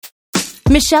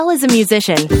Michelle is a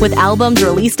musician with albums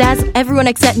released as Everyone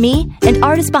Except Me and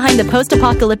artist behind the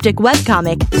post-apocalyptic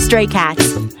webcomic Stray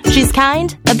Cats. She's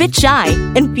kind, a bit shy,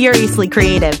 and furiously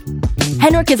creative.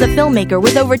 Henrik is a filmmaker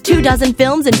with over 24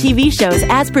 films and TV shows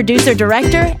as producer,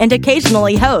 director, and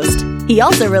occasionally host. He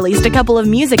also released a couple of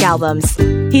music albums.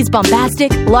 He's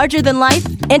bombastic, larger than life,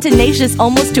 and tenacious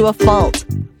almost to a fault.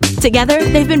 Together,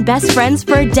 they've been best friends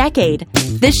for a decade.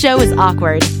 This show is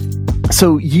awkward.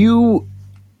 So you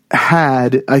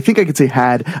had, I think I could say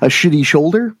had, a shitty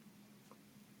shoulder?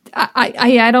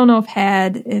 I don't know if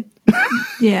had it.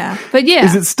 Yeah, but yeah.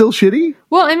 Is it still shitty?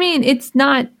 Well, I mean, it's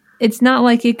not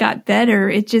like it got better.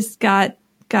 It just got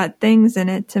things in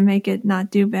it to make it not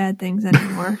do bad things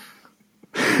anymore.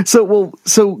 So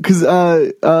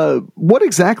what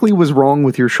exactly was wrong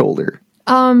with your shoulder?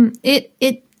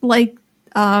 It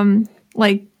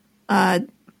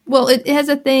has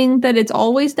a thing that it's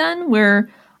always done where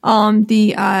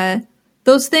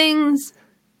those things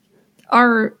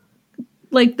are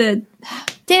like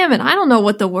damn it, I don't know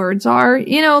what the words are.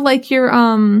 You know, like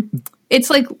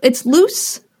it's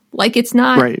loose, like it's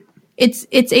not right. It's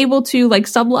able to like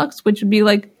sublux, which would be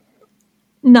like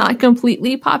not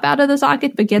completely pop out of the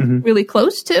socket, but get really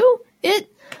close to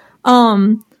it.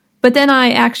 But then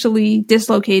I actually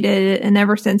dislocated it, and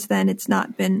ever since then, it's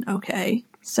not been okay.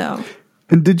 So.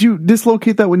 And did you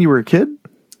dislocate that when you were a kid?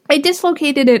 I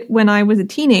dislocated it when I was a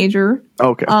teenager.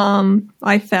 Okay.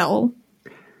 I fell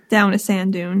down a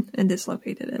sand dune and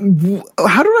dislocated it.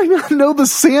 How did I not know the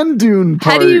sand dune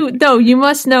part? How do you? No, you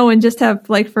must know and just have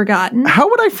like forgotten. How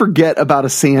would I forget about a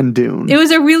sand dune? It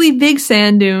was a really big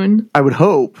sand dune. I would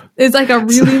hope. It's like a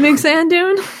really big sand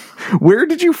dune. Where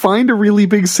did you find a really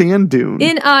big sand dune?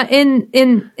 In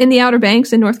the Outer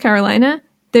Banks in North Carolina.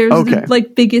 There's the,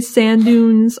 like biggest sand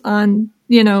dunes on,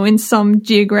 in some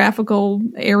geographical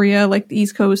area like the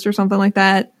East Coast or something like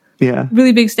that. Yeah.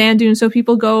 Really big sand dunes. So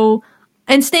people go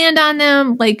and stand on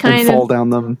them, like kind of fall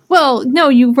down them. Well, no,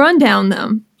 you run down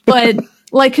them, but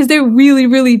like, cause they're really,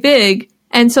 really big.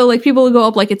 And so like people will go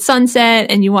up like at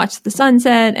sunset and you watch the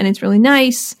sunset and it's really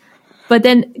nice. But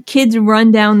then kids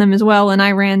run down them as well. And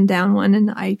I ran down one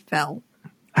and I fell.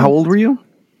 How old were you?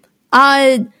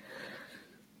 I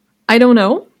don't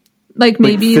know. Like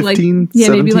maybe 15,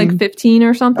 maybe like 15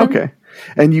 or something. Okay.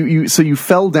 And you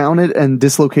fell down it and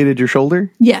dislocated your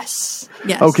shoulder? Yes.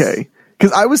 Okay.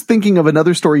 Because I was thinking of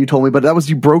another story you told me, but that was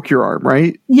you broke your arm,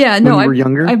 right? Yeah, no. When you were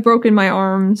younger? I've broken my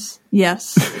arms.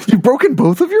 Yes. You've broken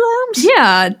both of your arms?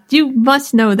 Yeah. You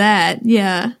must know that.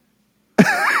 Yeah.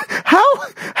 How?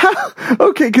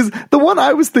 Okay, because the one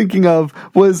I was thinking of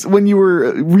was when you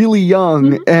were really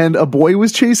young and a boy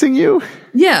was chasing you.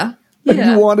 Yeah. And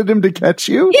you wanted him to catch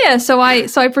you? Yeah, so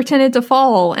I pretended to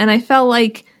fall, and I felt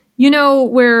like,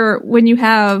 where when you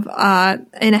have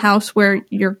in a house where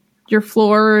your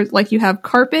floor, like you have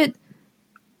carpet,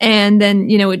 and then,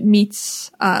 it meets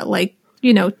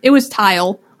it was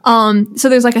tile. So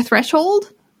there's like a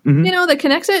threshold, that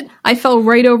connects it. I fell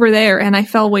right over there, and I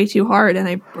fell way too hard, and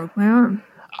I broke my arm.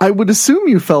 I would assume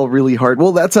you fell really hard.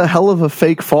 Well, that's a hell of a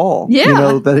fake fall.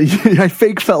 Yeah. I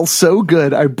fake fell so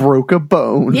good, I broke a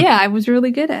bone. Yeah, I was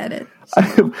really good at it.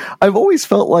 So. I've always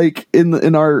felt like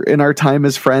in our time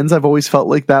as friends, I've always felt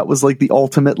like that was like the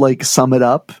ultimate, like, sum it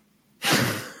up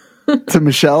to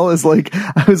Michelle is like,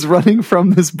 I was running from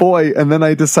this boy and then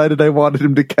I decided I wanted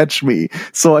him to catch me.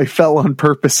 So I fell on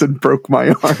purpose and broke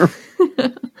my arm.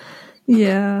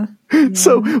 Yeah.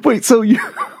 So wait, so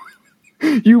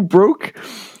you broke,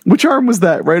 which arm was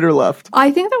that, right or left? I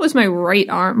think that was my right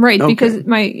arm, right? Okay.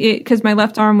 Because my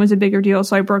left arm was a bigger deal,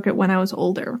 so I broke it when I was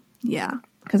older. Yeah,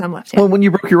 because I'm left-handed. Well, when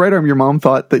you broke your right arm, your mom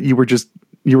thought that you were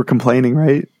complaining,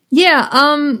 right? Yeah,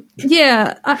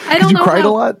 yeah. I don't know. You cried a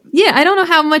lot? Yeah, I don't know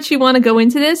how much you want to go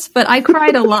into this, but I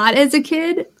cried a lot as a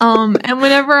kid. And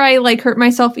whenever I like hurt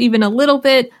myself even a little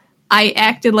bit, I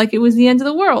acted like it was the end of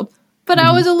the world. But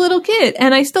I was a little kid,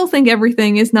 and I still think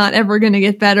everything is not ever going to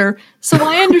get better. So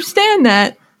I understand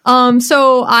that.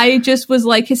 So I just was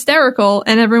like hysterical,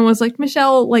 and everyone was like,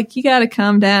 Michelle, like, you got to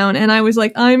calm down. And I was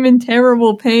like, I'm in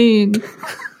terrible pain.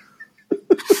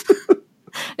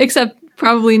 Except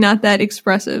probably not that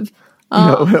expressive.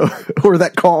 No, or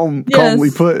that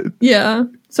calmly put. Yeah.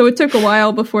 So it took a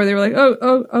while before they were like,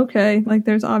 oh, okay. Like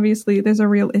there's a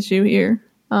real issue here.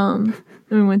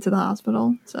 And we went to the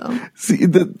hospital. So see,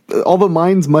 although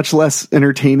mine's much less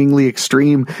entertainingly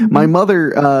extreme, my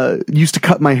mother used to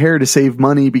cut my hair to save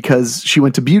money because she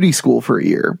went to beauty school for a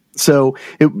year. So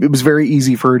it was very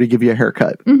easy for her to give you a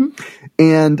haircut.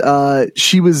 And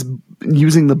she was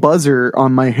using the buzzer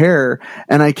on my hair,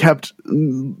 and I kept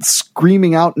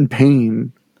screaming out in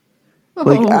pain.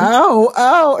 Like,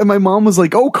 ow. And my mom was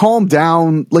like, oh, calm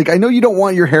down. Like, I know you don't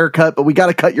want your hair cut, but we got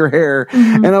to cut your hair.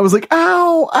 And I was like,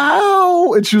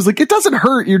 ow. And she was like, it doesn't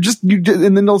hurt.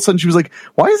 And then all of a sudden she was like,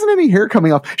 why isn't any hair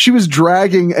coming off? She was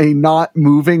dragging a not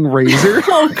moving razor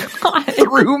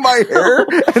through my hair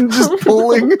and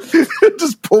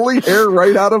just pulling hair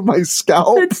right out of my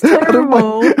scalp. It's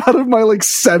terrible. Out of my like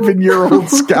 7-year-old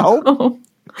scalp.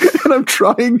 And I'm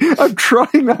trying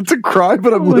not to cry,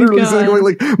 but I'm literally sitting going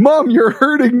like, Mom, you're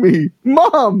hurting me.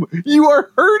 Mom, you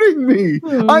are hurting me.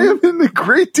 I am in a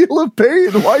great deal of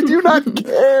pain. Why do you not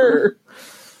care?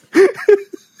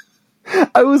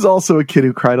 I was also a kid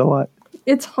who cried a lot.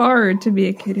 It's hard to be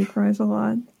a kid who cries a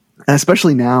lot.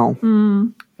 Especially now,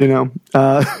 you know,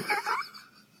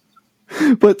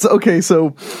 but okay.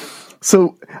 So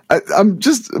I'm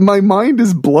just, my mind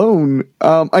is blown.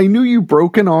 I knew you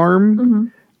broke an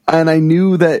arm. And I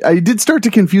knew that I did start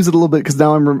to confuse it a little bit because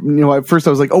now at first I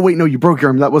was like, oh wait, no, you broke your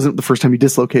arm. That wasn't the first time you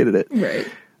dislocated it. Right.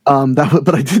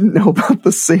 But I didn't know about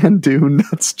the sand dune.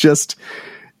 That's just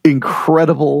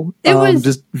incredible. It was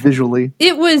just visually.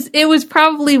 It was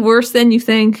probably worse than you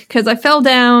think because I fell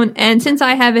down, and since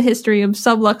I have a history of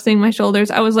subluxing my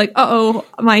shoulders, I was like,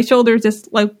 my shoulder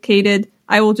dislocated.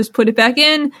 I will just put it back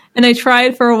in. And I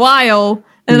tried for a while,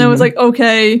 and then I was like,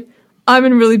 okay, I'm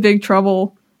in really big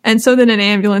trouble. And so then an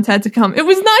ambulance had to come. It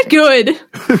was not good.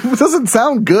 It doesn't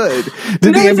sound good.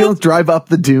 Did the ambulance drive up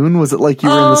the dune? Was it like you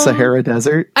were in the Sahara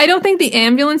Desert? I don't think the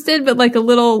ambulance did, but like a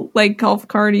little like golf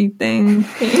carty thing.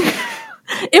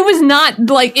 It was not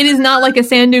like, it is not like a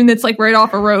sand dune that's like right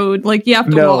off a road. Like you have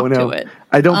to walk to it.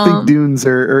 I don't think dunes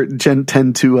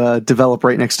tend to develop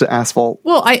right next to asphalt.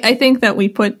 Well, I think that we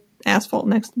put asphalt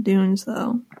next to dunes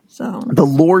though. So the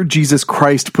Lord Jesus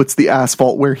Christ puts the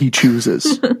asphalt where he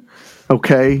chooses.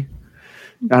 Okay?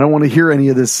 I don't want to hear any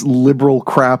of this liberal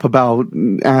crap about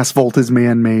asphalt is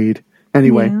man-made.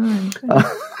 Anyway. Yeah,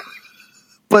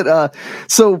 okay.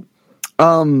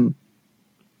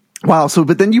 Wow. So,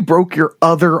 but then you broke your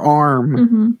other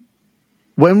arm.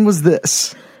 When was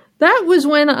this? That was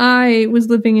when I was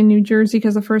living in New Jersey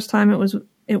because the first time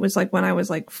it was like when I was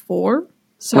like 4.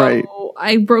 So right.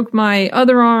 I broke my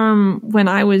other arm when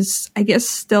I was, I guess,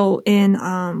 still in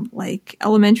like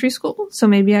elementary school. So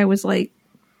maybe I was like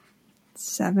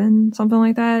 7, something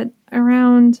like that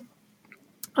around.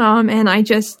 And I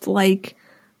just like,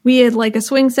 we had like a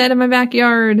swing set in my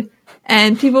backyard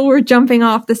and people were jumping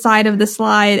off the side of the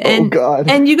slide. And,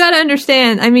 and you got to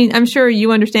understand, I mean, I'm sure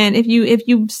you understand if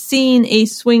you've seen a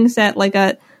swing set, like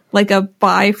a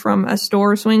buy from a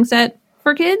store swing set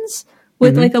for kids,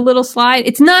 with like a little slide.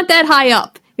 It's not that high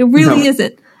up. It really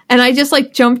isn't. And I just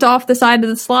like jumped off the side of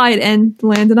the slide and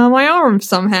landed on my arm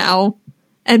somehow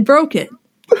and broke it.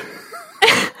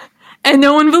 And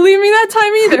no one believed me that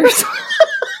time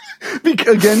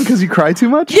either. Again, because you cry too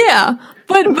much? Yeah.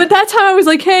 But that's how I was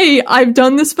like, hey, I've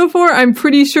done this before. I'm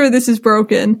pretty sure this is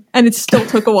broken. And it still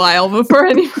took a while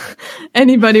before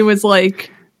anybody was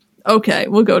like, okay,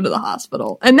 we'll go to the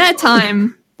hospital. And that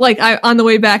time... Like, on the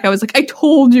way back, I was like, I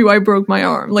told you I broke my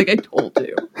arm. Like, I told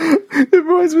you. It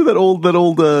reminds me of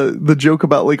the joke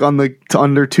about, like, on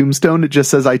their tombstone, it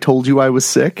just says, I told you I was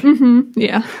sick.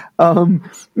 Yeah.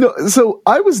 No, so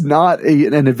I was not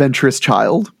an adventurous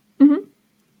child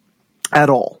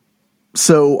at all.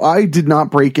 So I did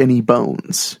not break any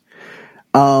bones.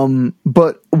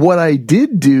 But what I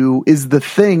did do is the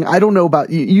thing, I don't know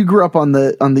about you. You grew up on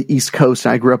the East Coast,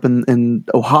 and I grew up in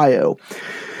Ohio.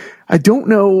 I don't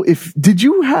know did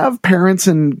you have parents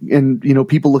and you know,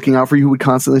 people looking out for you who would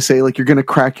constantly say, like, you're going to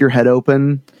crack your head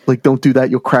open? Like, don't do that.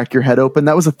 You'll crack your head open.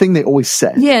 That was a thing they always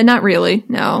said. Yeah, not really.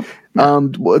 No.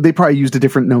 They probably used a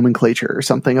different nomenclature or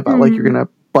something about like, you're going to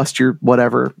bust your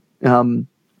whatever. Well,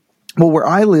 where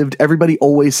I lived, everybody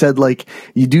always said, like,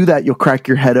 you do that, you'll crack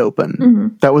your head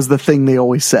open. That was the thing they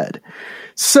always said.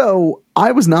 So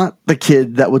I was not the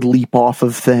kid that would leap off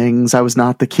of things. I was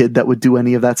not the kid that would do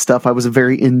any of that stuff. I was a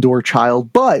very indoor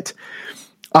child, but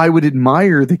I would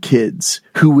admire the kids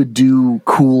who would do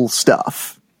cool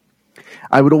stuff.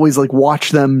 I would always like watch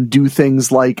them do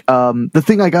things like, the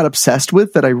thing I got obsessed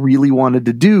with that I really wanted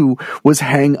to do was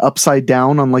hang upside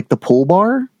down on like the pull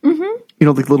bar. You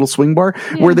know, like little swing bar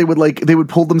where they would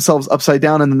pull themselves upside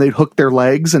down and then they'd hook their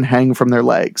legs and hang from their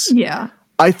legs. Yeah.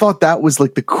 I thought that was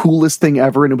like the coolest thing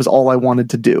ever, and it was all I wanted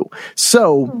to do.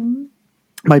 So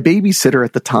my babysitter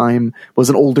at the time was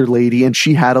an older lady, and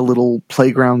she had a little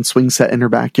playground swing set in her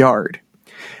backyard.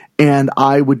 And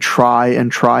I would try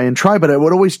and try and try, but I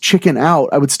would always chicken out.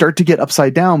 I would start to get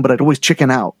upside down, but I'd always chicken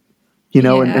out, you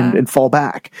know, and fall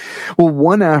back. Well,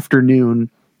 one afternoon,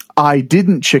 I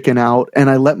didn't chicken out, and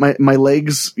I let my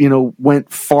legs,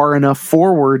 went far enough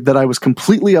forward that I was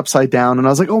completely upside down. And I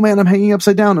was like, oh man, I'm hanging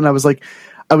upside down. And I was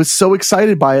so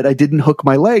excited by it. I didn't hook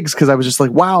my legs because I was just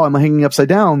like, wow, I'm hanging upside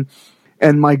down.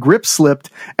 And my grip slipped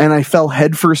and I fell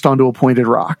headfirst onto a pointed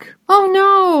rock. Oh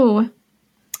no.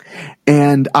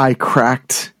 And I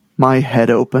cracked my head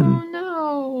open. Oh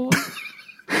no.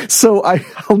 So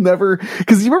I'll never,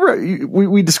 because you remember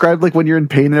we described like when you're in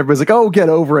pain and everybody's like, oh, get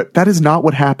over it. That is not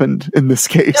what happened in this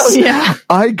case. Oh yeah.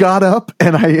 I got up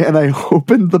and I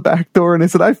opened the back door and I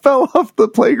said, I fell off the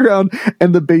playground,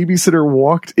 and the babysitter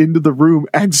walked into the room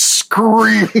and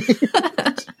screamed.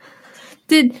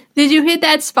 Did you hit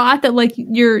that spot that like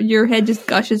your head just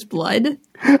gushes blood?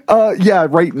 Yeah,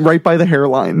 right by the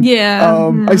hairline.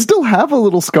 Yeah. I still have a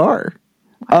little scar.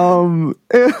 And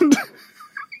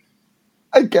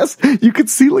I guess you could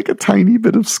see like a tiny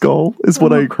bit of skull is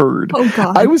what I heard. Oh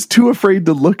God. I was too afraid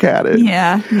to look at it.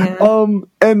 Yeah.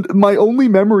 And my only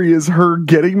memory is her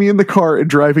getting me in the car and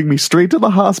driving me straight to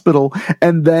the hospital.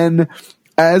 And then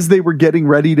as they were getting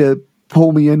ready to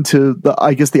pull me into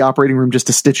the operating room just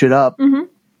to stitch it up,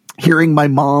 hearing my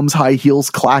mom's high heels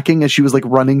clacking as she was like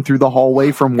running through the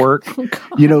hallway from work,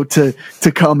 to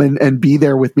come and be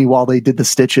there with me while they did the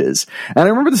stitches. And I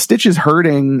remember the stitches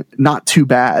hurting not too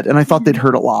bad. And I thought they'd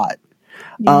hurt a lot.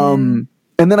 Yeah. And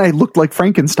then I looked like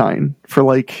Frankenstein for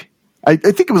like, I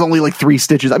think it was only like 3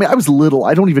 stitches. I mean, I was little.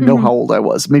 I don't even know how old I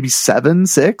was. Maybe 7,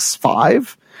 6,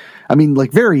 5. I mean,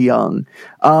 like very young.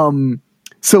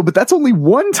 But that's only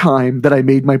one time that I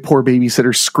made my poor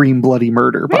babysitter scream bloody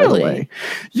murder, by the way.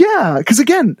 Yeah. Because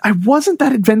again, I wasn't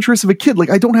that adventurous of a kid. Like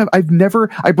I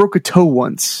broke a toe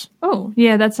once. Oh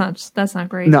yeah. That's not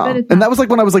great. No. And that was like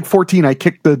when I was like 14, I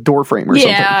kicked the door frame or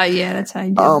something. Yeah. That's how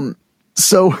you do it.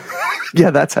 So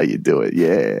yeah, that's how you do it.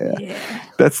 Yeah.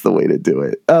 That's the way to do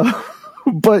it.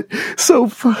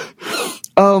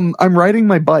 I'm riding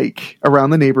my bike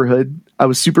around the neighborhood. I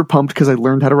was super pumped because I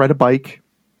learned how to ride a bike.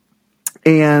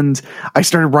 And I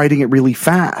started riding it really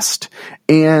fast.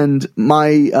 And my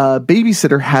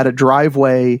babysitter had a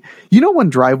driveway. You know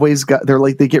when driveways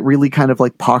they get really kind of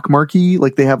like pockmarky,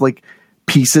 like they have like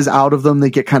pieces out of them. They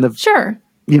get kind of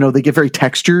they get very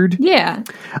textured. Yeah.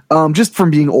 Just from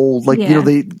being old, like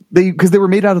they because they were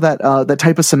made out of that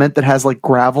type of cement that has like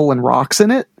gravel and rocks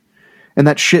in it. And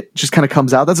that shit just kind of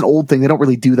comes out. That's an old thing. They don't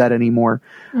really do that anymore,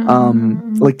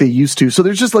 like they used to. So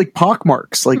there's just like pock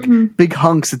marks, like big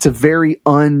hunks. It's a very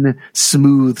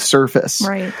unsmooth surface.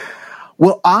 Right.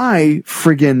 Well, I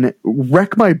friggin'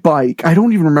 wreck my bike. I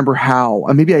don't even remember how.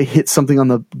 Maybe I hit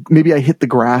something maybe I hit the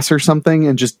grass or something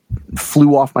and just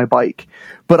flew off my bike.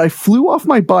 But I flew off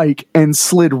my bike and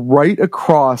slid right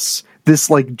across this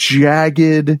like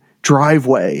jagged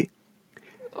driveway,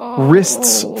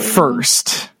 wrists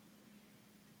first.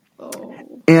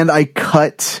 And I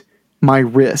cut my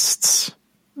wrists.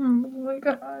 Oh my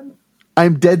God.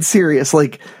 I'm dead serious.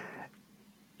 Like,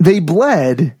 they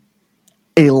bled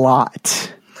a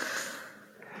lot.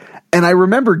 And I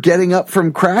remember getting up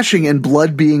from crashing and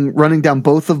blood running down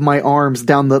both of my arms,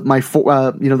 down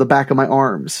the back of my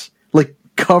arms, like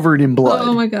covered in blood.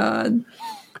 Oh my God.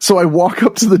 So I walk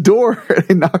up to the door and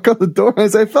I knock on the door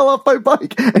as I fell off my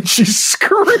bike, and she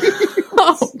screams.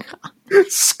 Oh God.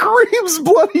 Screams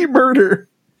bloody murder.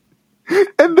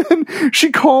 And then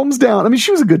she calms down. I mean,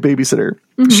 she was a good babysitter.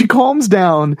 She calms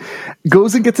down,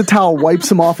 goes and gets a towel, wipes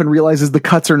them off, and realizes the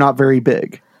cuts are not very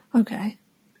big. Okay.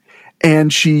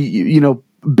 And she,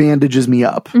 bandages me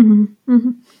up.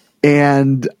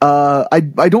 And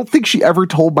I don't think she ever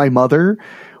told my mother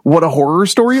what a horror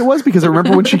story it was, because I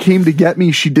remember when she came to get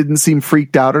me, she didn't seem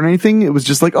freaked out or anything. It was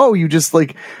just like, oh, you just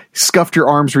like scuffed your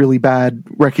arms really bad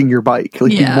wrecking your bike.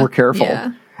 Like, be more careful.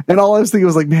 Yeah. And all I was thinking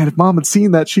was like, man, if mom had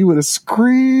seen that, she would have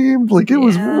screamed. Like, it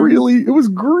was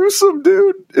gruesome,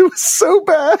 dude. It was so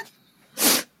bad.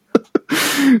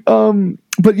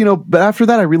 But after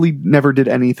that, I really never did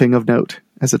anything of note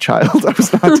as a child.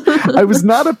 I was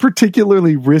not a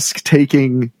particularly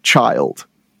risk-taking child.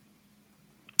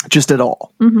 Just at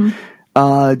all.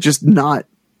 Just not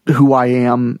who I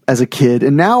am as a kid.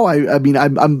 And now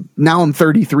I'm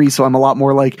 33, so I'm a lot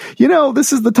more like,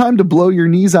 this is the time to blow your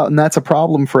knees out, and that's a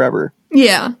problem forever.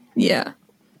 Yeah.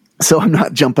 So I'm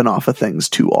not jumping off of things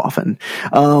too often.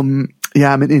 I'm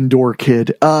an indoor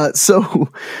kid. So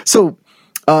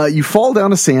you fall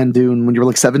down a sand dune when you're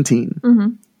like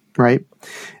 17, right?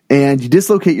 And you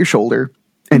dislocate your shoulder,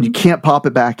 and you can't pop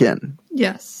it back in.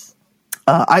 Yes.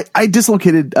 I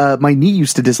dislocated, my knee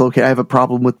used to dislocate. I have a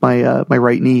problem with my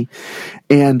right knee.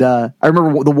 And I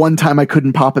remember the one time I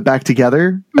couldn't pop it back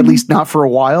together, at least not for a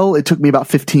while. It took me about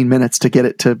 15 minutes to get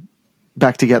it to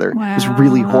back together. It was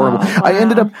really horrible. Wow.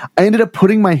 I ended up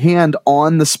putting my hand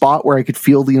on the spot where I could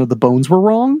feel the bones were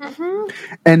wrong,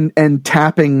 and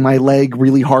tapping my leg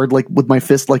really hard, like with my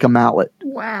fist, like a mallet.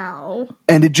 Wow.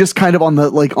 And it just kind of on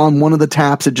one of the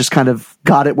taps, it just kind of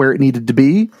got it where it needed to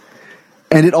be.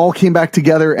 And it all came back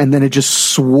together, and then it just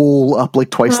swole up like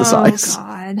twice the size. Oh,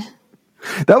 God.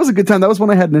 That was a good time. That was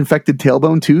when I had an infected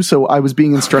tailbone, too. So I was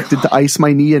being instructed to ice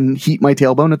my knee and heat my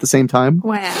tailbone at the same time.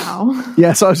 Wow.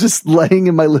 Yeah, so I was just laying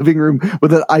in my living room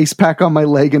with an ice pack on my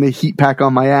leg and a heat pack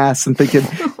on my ass and thinking,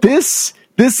 this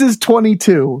is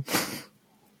 22.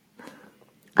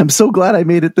 I'm so glad I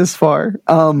made it this far.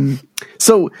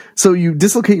 So you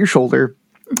dislocate your shoulder.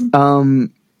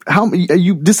 How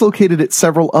you dislocated it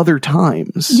several other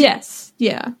times? Yes.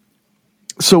 Yeah.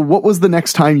 So what was the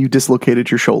next time you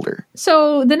dislocated your shoulder?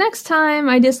 So the next time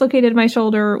I dislocated my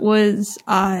shoulder was,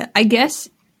 I guess,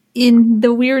 in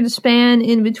the weird span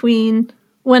in between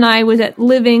when I was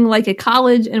living like at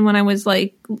college and when I was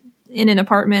like in an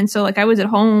apartment. So like I was at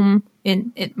home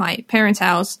at my parents'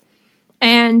 house,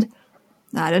 and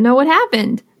I don't know what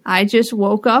happened. I just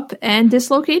woke up and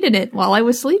dislocated it while I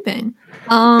was sleeping.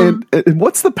 And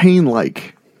what's the pain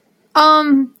like?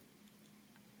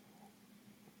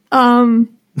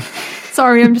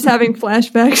 Sorry, I'm just having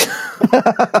flashbacks.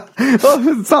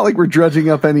 Well, it's not like we're dredging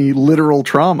up any literal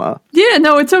trauma. Yeah,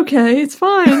 no, it's okay. It's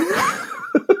fine.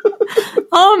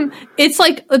 It's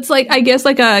like I guess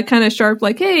like a kind of sharp,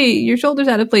 like, hey, your shoulder's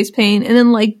out of place pain, and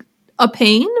then like a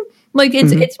pain. Like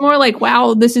it's more like,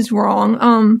 wow, this is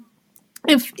wrong.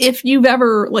 If you've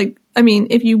ever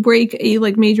if you break a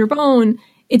like major bone,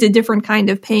 it's a different kind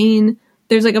of pain.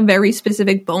 There's like a very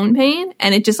specific bone pain,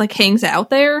 and it just like hangs out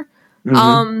there.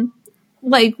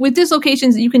 Like with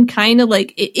dislocations, you can kind of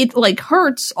like it like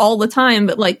hurts all the time,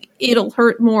 but like it'll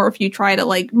hurt more if you try to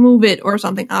like move it or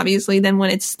something, obviously, than when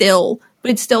it's still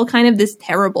kind of this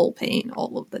terrible pain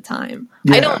all of the time.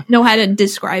 Yeah. I don't know how to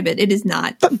describe it. It is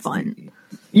not fun.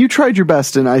 You tried your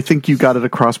best, and I think you got it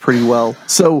across pretty well.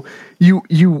 So you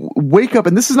wake up,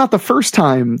 and this is not the first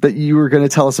time that you were going to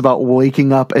tell us about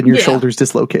waking up and your shoulder's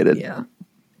dislocated. Yeah.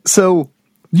 So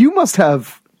you must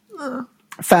have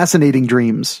fascinating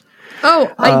dreams.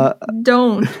 Oh, I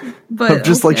don't. But of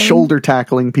just like shoulder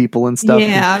tackling people and stuff.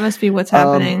 Yeah, that must be what's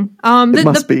happening. It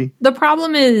must be. The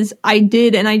problem is I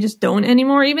did, and I just don't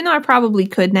anymore, even though I probably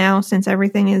could now since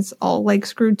everything is all like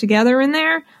screwed together in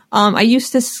there. I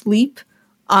used to sleep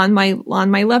on my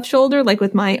left shoulder, like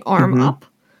with my arm up.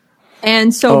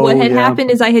 And so what had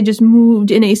happened is I had just moved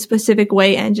in a specific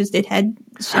way, and just it had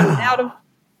shifted out of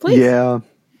place. Yeah.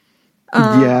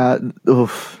 Yeah.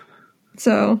 Oof.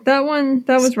 So that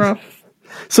was rough.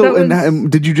 So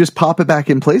and did you just pop it back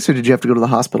in place, or did you have to go to the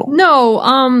hospital? No.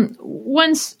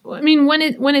 When it's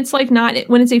like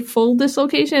when it's a full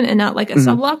dislocation and not like a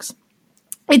sublux,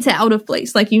 it's out of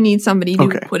place. Like you need somebody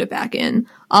to put it back in.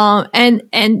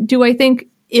 And do I think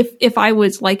if I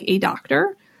was like a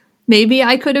doctor, maybe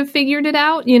I could have figured it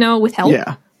out, with help.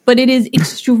 Yeah. But it is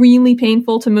extremely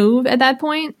painful to move at that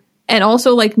point. And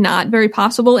also, like, not very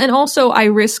possible. And also, I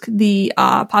risk the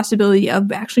possibility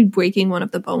of actually breaking one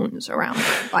of the bones around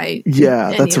by.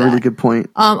 Yeah, that's a really good point.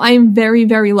 I am very,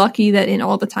 very lucky that in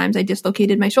all the times I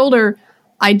dislocated my shoulder,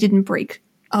 I didn't break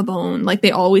a bone. Like,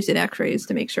 they always did X-rays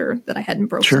to make sure that I hadn't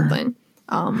broke something.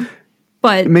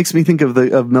 But it makes me think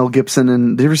of Mel Gibson.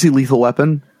 And did you ever see Lethal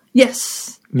Weapon?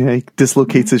 Yes. Yeah, he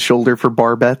dislocates his shoulder for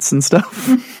bar bets and stuff.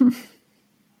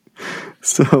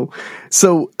 So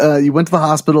you went to the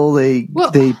hospital. They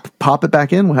pop it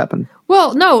back in. What happened?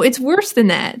 Well, no, it's worse than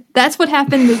that. That's what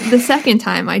happened the second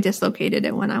time I dislocated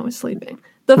it when I was sleeping.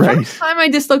 The first time I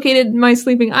dislocated my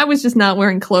sleeping, I was just not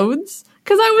wearing clothes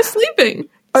because I was sleeping.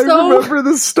 I remember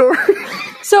this story.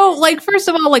 So, like, first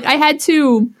of all, like, I had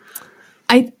to.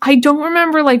 I don't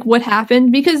remember like what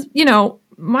happened because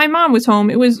my mom was home.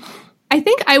 It was. I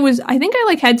think I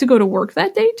like had to go to work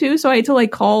that day too, so I had to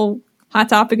like call Hot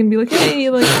Topic and be like, hey,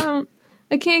 like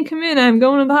I can't come in. I'm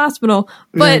going to the hospital.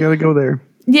 But I gotta go there.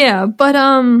 Yeah, but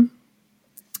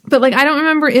like I don't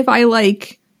remember if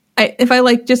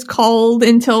I just called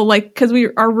until like because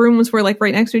our rooms were like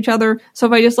right next to each other. So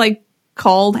if I just like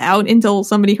called out until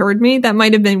somebody heard me, that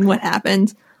might have been what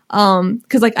happened.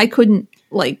 Because like I couldn't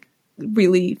like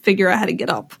really figure out how to get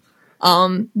up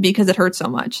because it hurt so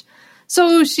much.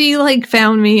 So she like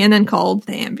found me and then called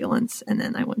the ambulance, and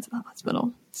then I went to the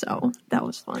hospital. So that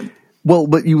was fun. Well,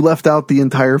 but you left out the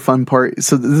entire fun part.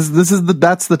 So this is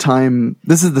the time.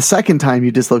 This is the second time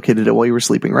you dislocated it while you were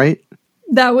sleeping, right?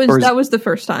 That was the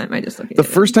first time I dislocated it. The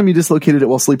first time you dislocated it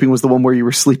while sleeping was the one where you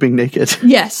were sleeping naked.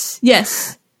 Yes.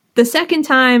 The second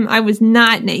time I was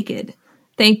not naked.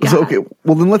 Thank God. So, okay,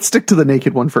 well then let's stick to the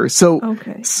naked one first. So,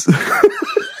 Okay.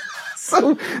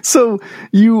 So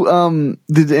you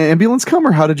did the ambulance come,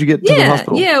 or how did you get to the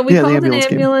hospital? Yeah, we called an came.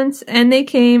 ambulance and they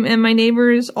came, and my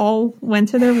neighbors all went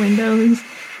to their windows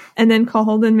and then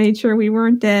called and made sure we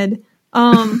weren't dead.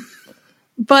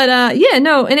 But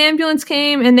an ambulance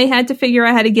came and they had to figure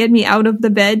out how to get me out of the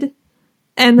bed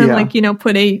and then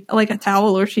put a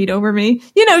towel or sheet over me.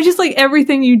 Just like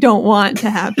everything you don't want to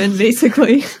happen,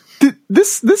 basically.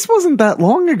 This wasn't that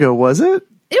long ago, was it?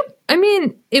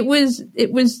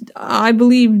 It was, I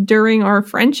believe, during our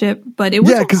friendship, but it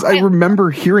was. Yeah, because I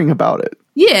remember hearing about it.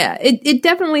 Yeah, it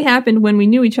definitely happened when we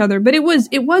knew each other, but it was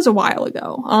a while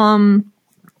ago.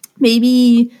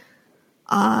 Maybe,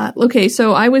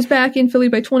 so I was back in Philly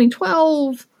by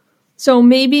 2012, so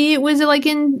maybe it was in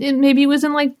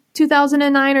like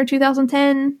 2009 or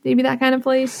 2010, maybe that kind of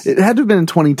place. It had to have been in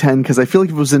 2010 because I feel like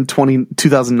if it was in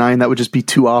 2009, that would just be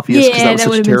too obvious because that was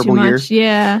such a terrible year.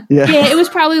 Yeah, it was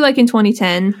probably like in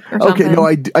 2010 or something. Okay, no,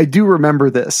 I do remember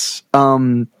this.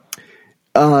 Because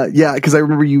I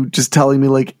remember you just telling me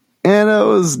like Anna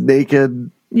was naked.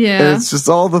 Yeah, and it's just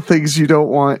all the things you don't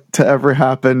want to ever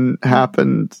happened.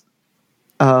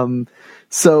 But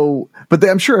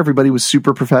I'm sure everybody was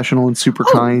super professional and super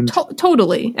kind.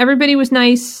 Totally. Everybody was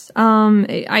nice.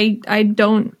 I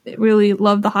don't really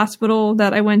love the hospital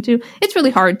that I went to. It's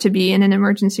really hard to be in an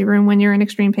emergency room when you're in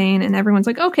extreme pain and everyone's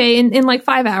like, okay, in like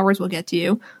 5 hours we'll get to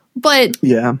you. But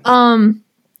yeah.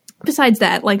 Besides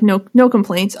that, like no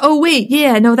complaints. Oh wait,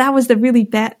 yeah, no, that was the really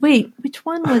bad. Wait, which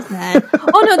one was that?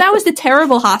 Oh no, that was the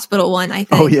terrible hospital one, I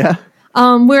think. Oh yeah.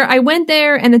 Where I went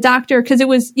there and the doctor, cause it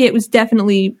was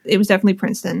definitely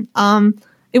Princeton.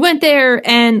 It went there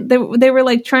and they were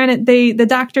like the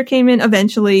doctor came in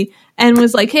eventually and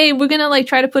was like, hey, we're going to like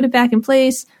try to put it back in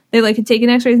place. They like had taken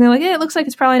x-rays and they're like, yeah, it looks like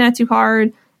it's probably not too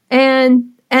hard.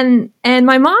 And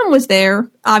my mom was there,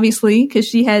 obviously, cause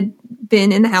she had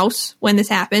been in the house when this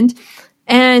happened.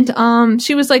 And,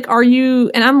 she was like, are you,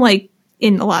 and I'm like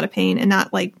in a lot of pain and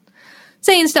not like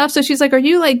saying stuff. So she's like, are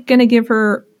you like going to give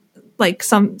her like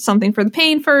something for the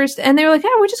pain first? And they were like,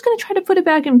 we're just going to try to put it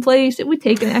back in place. It would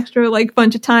take an extra like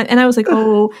bunch of time. And I was like,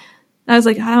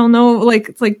 I don't know.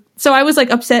 Like, so I was like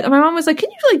upset. And my mom was like, can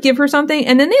you like give her something?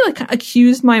 And then they like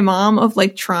accused my mom of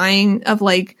like trying to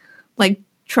like,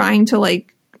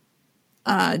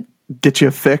 get you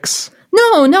a fix.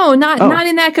 No, not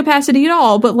in that capacity at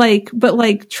all. But like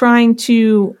trying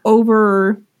to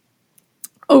overstep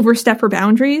her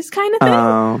boundaries kind of thing.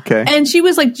 Oh, okay. And she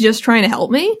was like just trying to help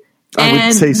me. I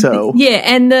would say so. Yeah,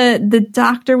 and the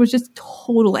doctor was just a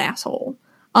total asshole.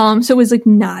 So it was like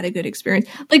not a good experience.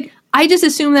 Like I just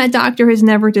assume that doctor has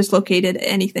never dislocated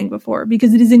anything before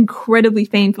because it is incredibly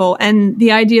painful. And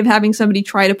the idea of having somebody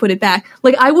try to put it back,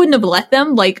 like I wouldn't have let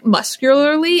them like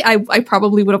muscularly. I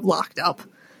probably would have locked up.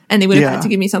 And they would have had to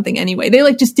give me something anyway. They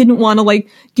like just didn't want to like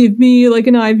give me like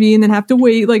an IV and then have to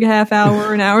wait like a half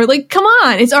hour, an hour. Like, come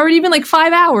on, it's already been like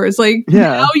 5 hours. Like,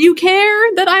 now you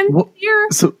care that I'm here.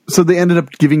 So they ended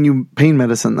up giving you pain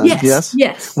medicine then?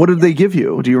 Yes. What did they give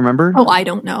you? Do you remember? Oh, I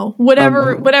don't know.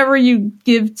 Whatever you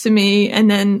give to me, and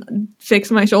then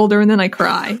fix my shoulder, and then I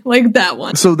cry like that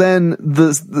one. So then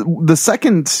the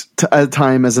second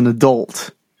time as an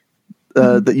adult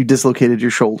that you dislocated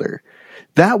your shoulder.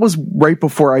 That was right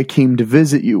before I came to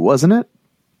visit you, wasn't it?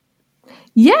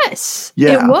 Yes,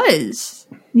 it was.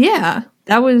 Yeah,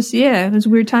 it was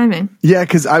weird timing. Yeah,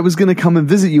 because I was going to come and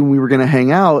visit you and we were going to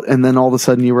hang out. And then all of a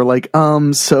sudden you were like,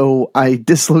 so I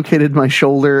dislocated my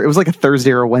shoulder. It was like a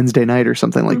Thursday or a Wednesday night or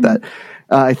something like that,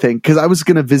 I think. Because I was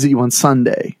going to visit you on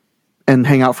Sunday and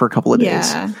hang out for a couple of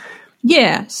days.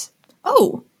 Yes.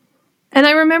 Oh, and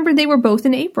I remember they were both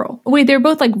in April. Wait, they were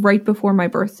both like right before my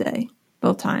birthday.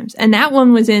 Both times. And that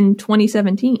one was in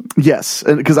 2017. Yes,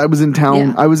 because I was in town.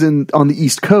 Yeah. I was on the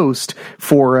East Coast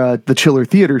for the Chiller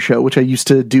Theater show, which I used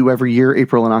to do every year,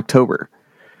 April and October.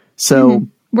 So,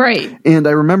 right. And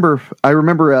I remember,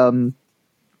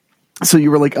 so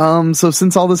you were like, so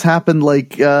since all this happened,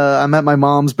 like, I'm at my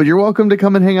mom's, but you're welcome to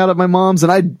come and hang out at my mom's.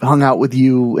 And I hung out with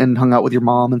you and hung out with your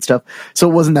mom and stuff. So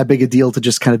it wasn't that big a deal to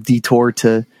just kind of detour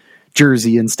to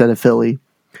Jersey instead of Philly.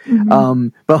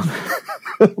 But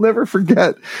I'll never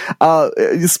forget.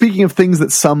 Speaking of things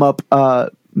that sum up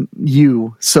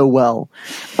you so well,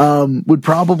 would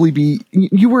probably be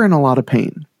you were in a lot of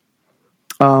pain.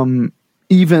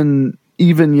 Even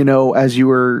as you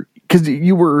were, because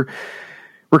you were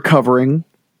recovering,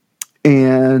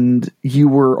 and you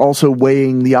were also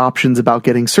weighing the options about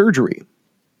getting surgery.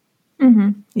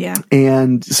 Yeah,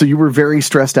 and so you were very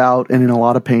stressed out and in a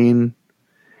lot of pain.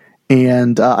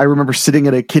 And I remember sitting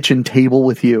at a kitchen table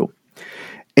with you.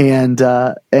 and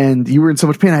you were in so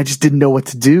much pain. I just didn't know what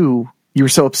to do. You were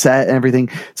so upset and everything.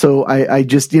 So I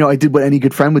just, I did what any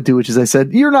good friend would do, which is I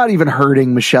said, "You're not even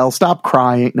hurting, Michelle. Stop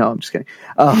crying." No, I'm just kidding.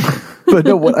 But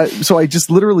no, so I just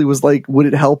literally was like, would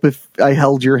it help if I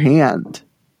held your hand?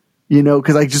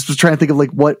 Because I just was trying to think of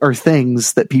like, what are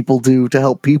things that people do to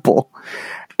help people?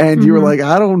 And you were like,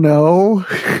 I don't know,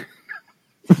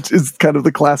 which is kind of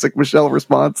the classic Michelle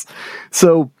response.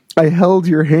 So I held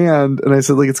your hand and I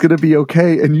said, like, it's going to be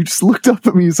okay. And you just looked up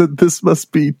at me and said, "This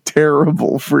must be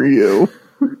terrible for you."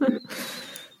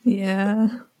 Yeah.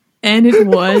 And it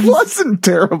was. It wasn't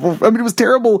terrible. I mean, it was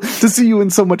terrible to see you in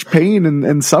so much pain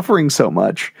and suffering so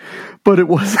much, but it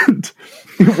wasn't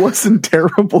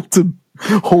terrible to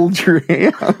hold your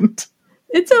hand.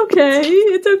 It's okay.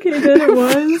 It's okay that it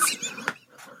was.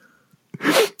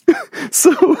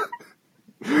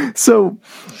 So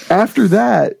after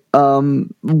that,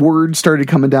 word started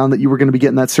coming down that you were going to be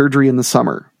getting that surgery in the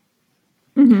summer.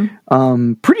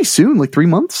 Mm-hmm. Pretty soon, like 3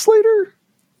 months later.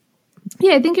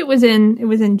 Yeah, I think it was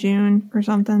in June or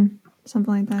something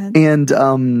like that. And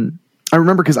I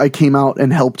remember because I came out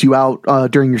and helped you out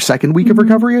during your second week of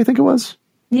recovery. I think it was.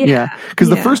 Yeah, because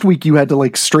the first week you had to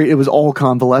like it was all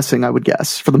convalescing, I would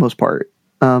guess, for the most part.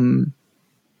 What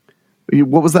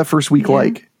was that first week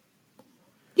like?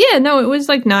 Yeah, no, it was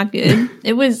like not good.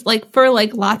 It was like for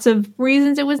like lots of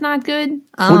reasons it was not good.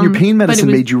 Well, your pain medicine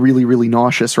made you really, really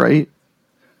nauseous, right?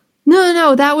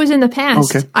 No, that was in the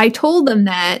past. Okay. I told them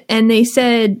that and they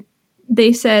said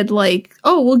like,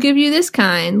 "Oh, we'll give you this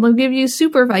kind. We'll give you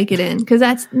Super Vicodin because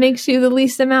that makes you the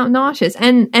least amount nauseous."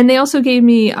 And they also gave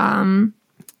me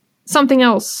something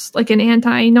else, like an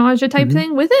anti-nausea type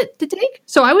thing with it to take.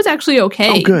 So I was actually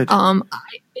okay. Oh, good.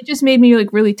 It just made me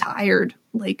like really tired,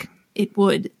 like it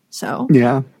would. So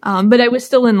yeah. But I was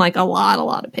still in like a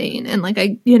lot of pain, and like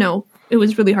it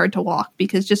was really hard to walk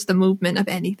because just the movement of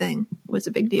anything was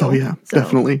a big deal. Oh yeah,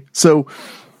 definitely. So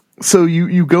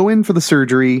you go in for the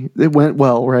surgery. It went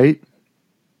well, right?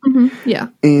 Mm-hmm. Yeah.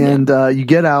 And you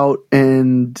get out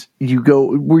and you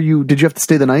go. Did you have to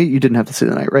stay the night? You didn't have to stay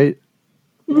the night, right?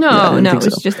 No, it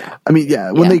was just. I mean,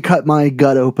 when they cut my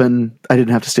gut open, I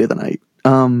didn't have to stay the night.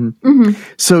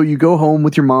 So you go home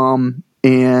with your mom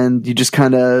and you just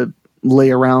kind of lay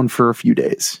around for a few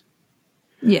days.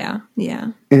 Yeah.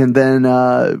 And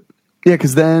then,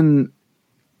 because then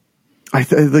I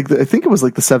think it was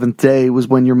like the seventh day was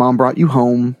when your mom brought you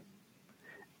home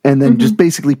and then just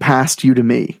basically passed you to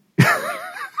me.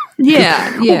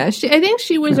 Yeah. I think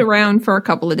she was around for a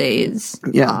couple of days.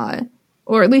 Yeah.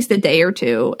 Or at least a day or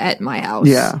two at my house.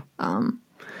 Yeah.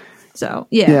 So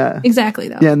exactly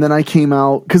though. Yeah. And then I came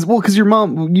out because your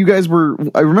mom, you guys were,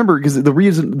 I remember because the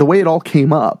way it all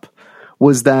came up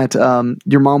was that,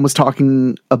 your mom was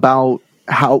talking about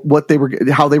how they were going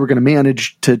to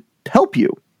manage to help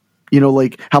you,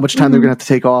 like how much time they're going to have to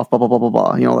take off, blah, blah, blah, blah,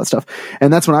 blah, all that stuff.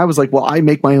 And that's when I was like, well, I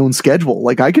make my own schedule.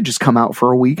 Like I could just come out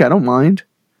for a week. I don't mind.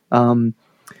 And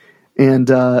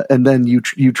then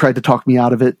you tried to talk me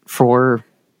out of it for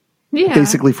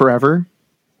basically forever.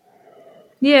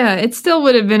 Yeah, it still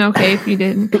would have been okay if you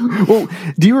didn't. Well,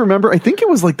 do you remember? I think it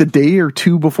was like the day or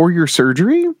two before your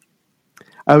surgery.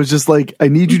 I was just like, I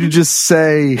need you to just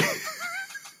say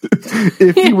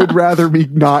if you would rather me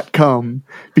not come,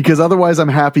 because otherwise I'm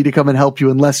happy to come and help you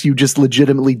unless you just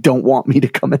legitimately don't want me to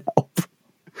come and help.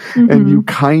 And you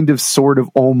kind of sort of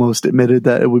almost admitted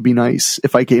that it would be nice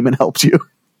if I came and helped you.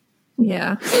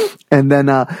 Yeah. And then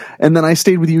I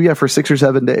stayed with you, for 6 or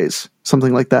 7 days,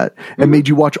 something like that, and made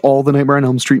you watch all the Nightmare on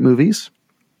Elm Street movies.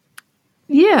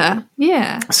 Yeah.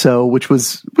 So, which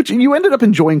you ended up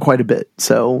enjoying quite a bit.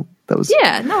 So that was,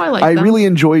 I like them. I really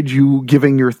enjoyed you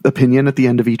giving your opinion at the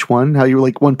end of each one. How you were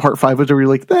like, when part 5 was over, you're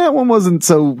like, that one wasn't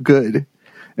so good.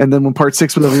 And then when part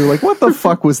 6 was over, you're like, what the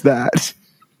fuck was that?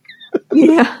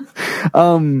 Yeah.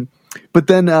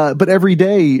 But every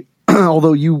day,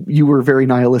 although you were very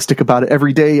nihilistic about it,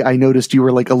 every day I noticed you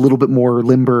were like a little bit more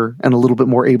limber and a little bit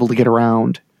more able to get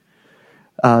around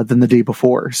than the day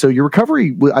before. So your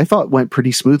recovery, I thought, went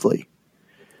pretty smoothly.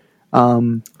 I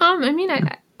mean,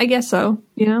 I guess so.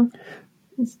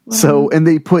 So, and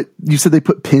you said they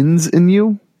put pins in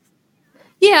you?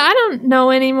 Yeah, I don't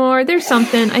know anymore. There's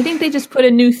something. I think they just put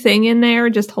a new thing in there,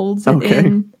 just holds it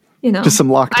in. Just some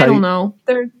Loctite. I don't know.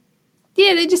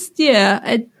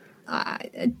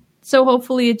 So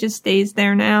hopefully it just stays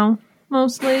there now,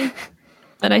 mostly.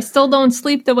 But I still don't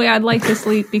sleep the way I'd like to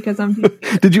sleep because I'm.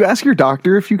 Did you ask your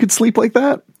doctor if you could sleep like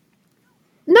that?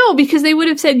 No, because they would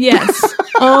have said yes.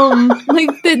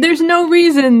 There's no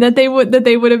reason that they would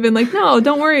have been like, no,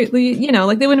 don't worry. You know,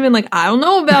 like they would have been like, I don't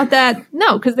know about that.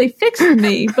 No, because they fixed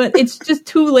me, but it's just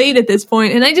too late at this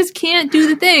point, and I just can't do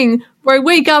the thing where I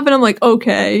wake up and I'm like,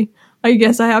 okay, I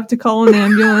guess I have to call an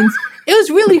ambulance. It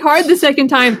was really hard the second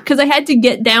time because I had to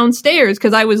get downstairs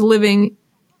because I was living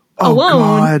alone.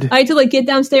 God. I had to like get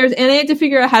downstairs and I had to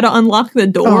figure out how to unlock the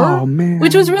door,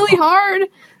 which was really hard.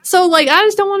 So like, I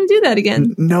just don't want to do that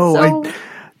again.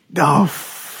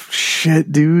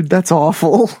 Shit, dude, that's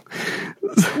awful.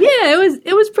 Yeah,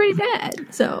 it was pretty bad.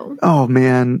 So. Oh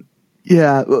man.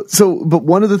 Yeah. So, but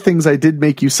one of the things I did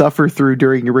make you suffer through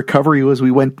during your recovery was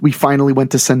we finally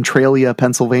went to Centralia,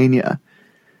 Pennsylvania,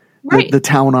 right. The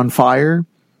town on fire,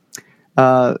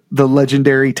 the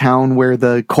legendary town where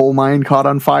the coal mine caught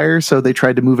on fire. So they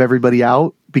tried to move everybody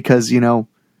out because, you know,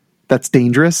 that's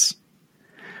dangerous.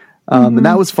 And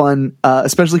that was fun,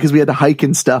 especially because we had to hike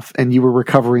and stuff and you were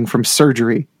recovering from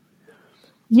surgery.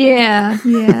 Yeah,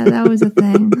 that was a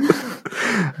thing.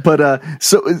 But,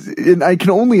 and I can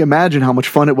only imagine how much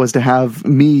fun it was to have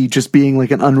me just being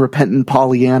like an unrepentant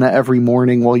Pollyanna every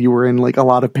morning while you were in like a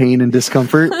lot of pain and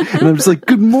discomfort. And I'm just like,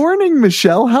 good morning,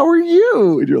 Michelle. How are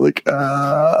you? And you're like,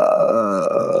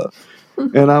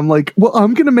 and I'm like, well,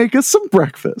 I'm going to make us some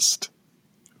breakfast.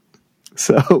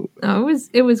 So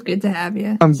it was good to have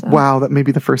you. Wow, that may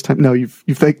be the first time. No, you've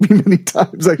thanked me many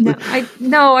times. Actually,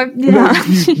 No,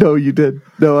 you did.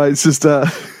 No, it's just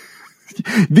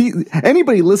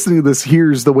anybody listening to this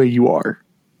hears the way you are.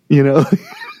 You know,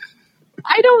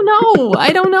 I don't know.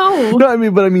 No, I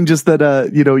mean, just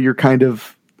that you know, you're kind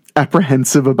of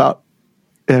apprehensive about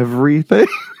everything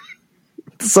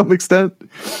to some extent.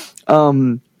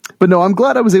 But no, I'm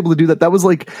glad I was able to do that. That was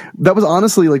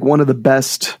honestly like one of the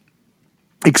best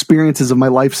experiences of my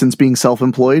life since being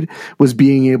self-employed, was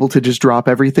being able to just drop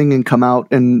everything and come out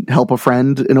and help a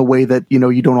friend in a way that, you know,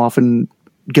 you don't often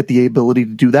get the ability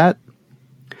to do that.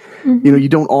 Mm-hmm. You know, you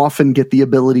don't often get the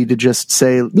ability to just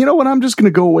say, you know what, I'm just going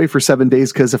to go away for 7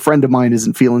 days because a friend of mine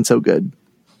isn't feeling so good.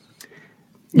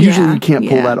 Usually you can't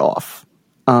pull that off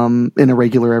in a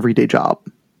regular everyday job.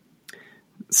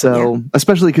 So,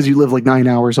 especially because you live like 9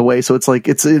 hours away. So it's like,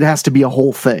 it has to be a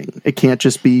whole thing. It can't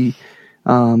just be,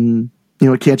 you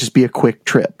know, it can't just be a quick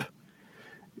trip.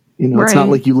 You know, It's not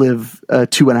like you live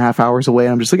 2.5 hours away.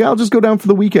 And I'm just like, I'll just go down for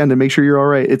the weekend and make sure you're all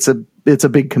right. It's a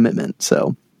big commitment.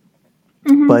 So,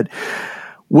 but,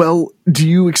 well, do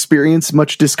you experience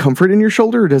much discomfort in your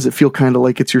shoulder, or does it feel kind of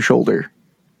like it's your shoulder?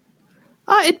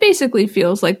 It basically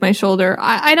feels like my shoulder.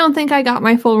 I don't think I got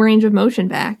my full range of motion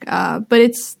back, but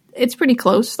it's pretty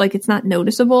close. Like, it's not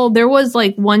noticeable. There was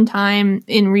like one time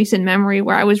in recent memory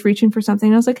where I was reaching for something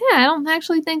and I was like, I don't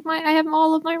actually think I have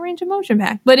all of my range of motion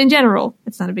back. But in general,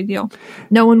 it's not a big deal.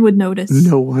 No one would notice.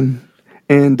 No one.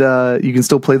 And you can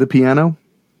still play the piano?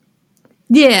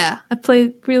 Yeah, I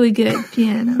play really good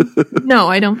piano. No,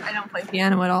 I don't play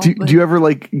piano at all. Do you ever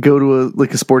like go to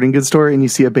a sporting goods store and you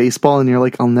see a baseball and you're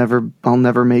like, I'll never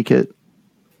make it.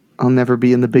 I'll never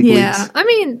be in the big leagues. Yeah, I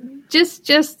mean,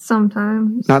 just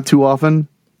sometimes. Not too often?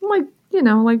 Like, you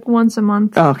know, like once a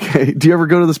month. Okay. Do you ever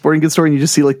go to the sporting goods store and you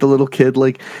just see like the little kid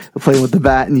like playing with the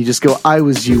bat and you just go, I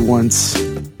was you once?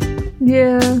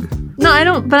 Yeah. No, I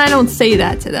don't say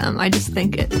that to them. I just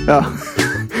think it. Oh.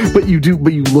 But you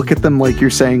look at them like you're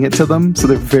saying it to them, so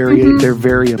they're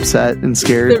very upset and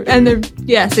scared. They're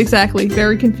yes, exactly.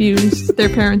 Very confused. Their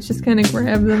parents just kind of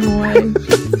grab them away.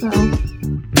 So.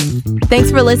 Thanks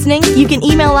for listening. You can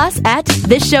email us at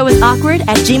thisshowis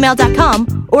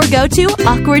awkward@gmail.com or go to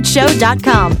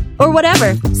awkwardshow.com or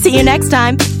whatever. See you next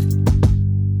time.